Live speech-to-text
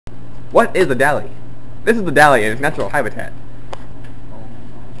What is a dally? This is the dally in its natural habitat.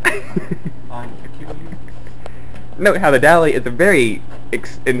 Note how the dally is a very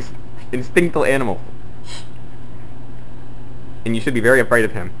instinctual animal. And you should be very afraid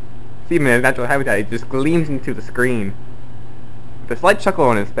of him. See him in his natural habitat, he just gleams into the screen. With a slight chuckle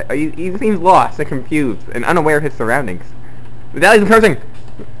on his face, he seems lost and confused and unaware of his surroundings. The dally's approaching!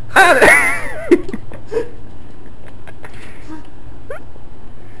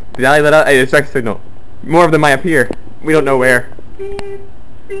 The dally let out a distress signal. More of them might appear. We don't know where.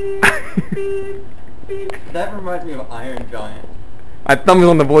 That reminds me of Iron Giant. My thumb is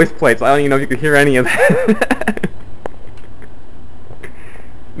on the voice plate, so I don't even know if you can hear any of that.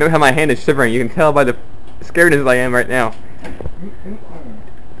 Note how my hand is shivering. You can tell by the scaredness I am right now.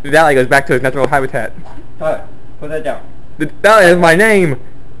 The dally goes back to his natural habitat. Tyler, put that down. The dally is my name!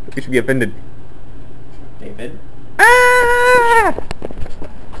 You should be offended. David? Ah!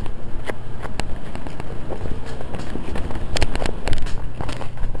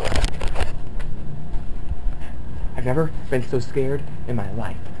 I've never been so scared in my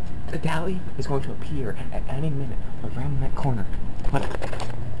life. The dally is going to appear at any minute around that corner. What?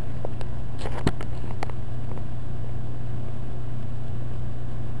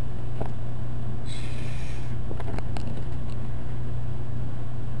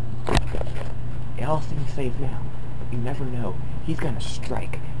 It all seems safe now, but you never know. He's gonna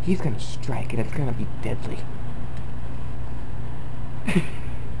strike. He's gonna strike, and it's gonna be deadly.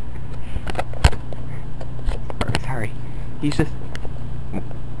 Sorry. He's just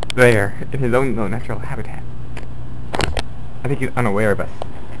there in his own natural habitat. I think he's unaware of us.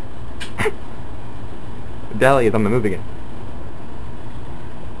 The dally is on the move again.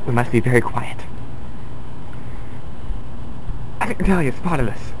 We must be very quiet. I think the dally has spotted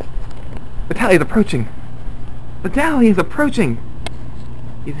us. The dally is approaching. The dally is approaching.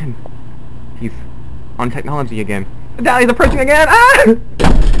 He's on technology again. The dally is approaching again. Ah!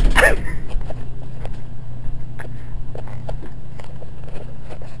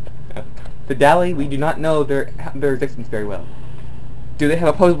 The dally, we do not know their existence very well. Do they have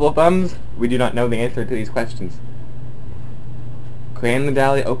opposable thumbs? We do not know the answer to these questions. Can the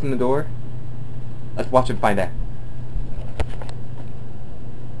dally open the door? Let's watch and find out.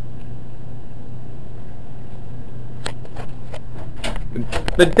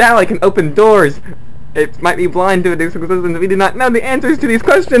 The dally can open doors! It might be blind to its existence. We do not know the answers to these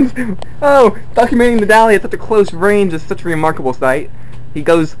questions! Oh, documenting the dally at such a close range is such a remarkable sight. He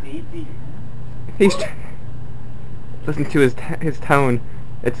goes... Listen to his tone.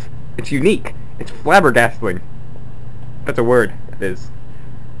 It's unique. It's flabbergasting. That's a word. It is.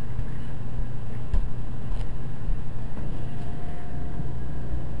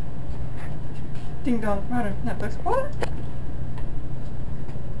 Ding dong, runner, Netflix, what?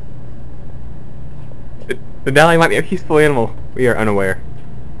 The dally might be a peaceful animal. We are unaware.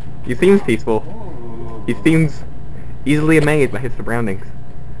 He seems peaceful. Ooh. He seems easily amazed by his surroundings.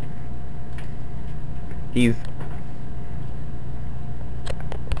 I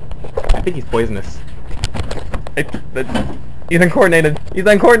think he's poisonous. He's uncoordinated. He's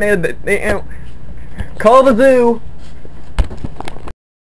uncoordinated. Call the zoo!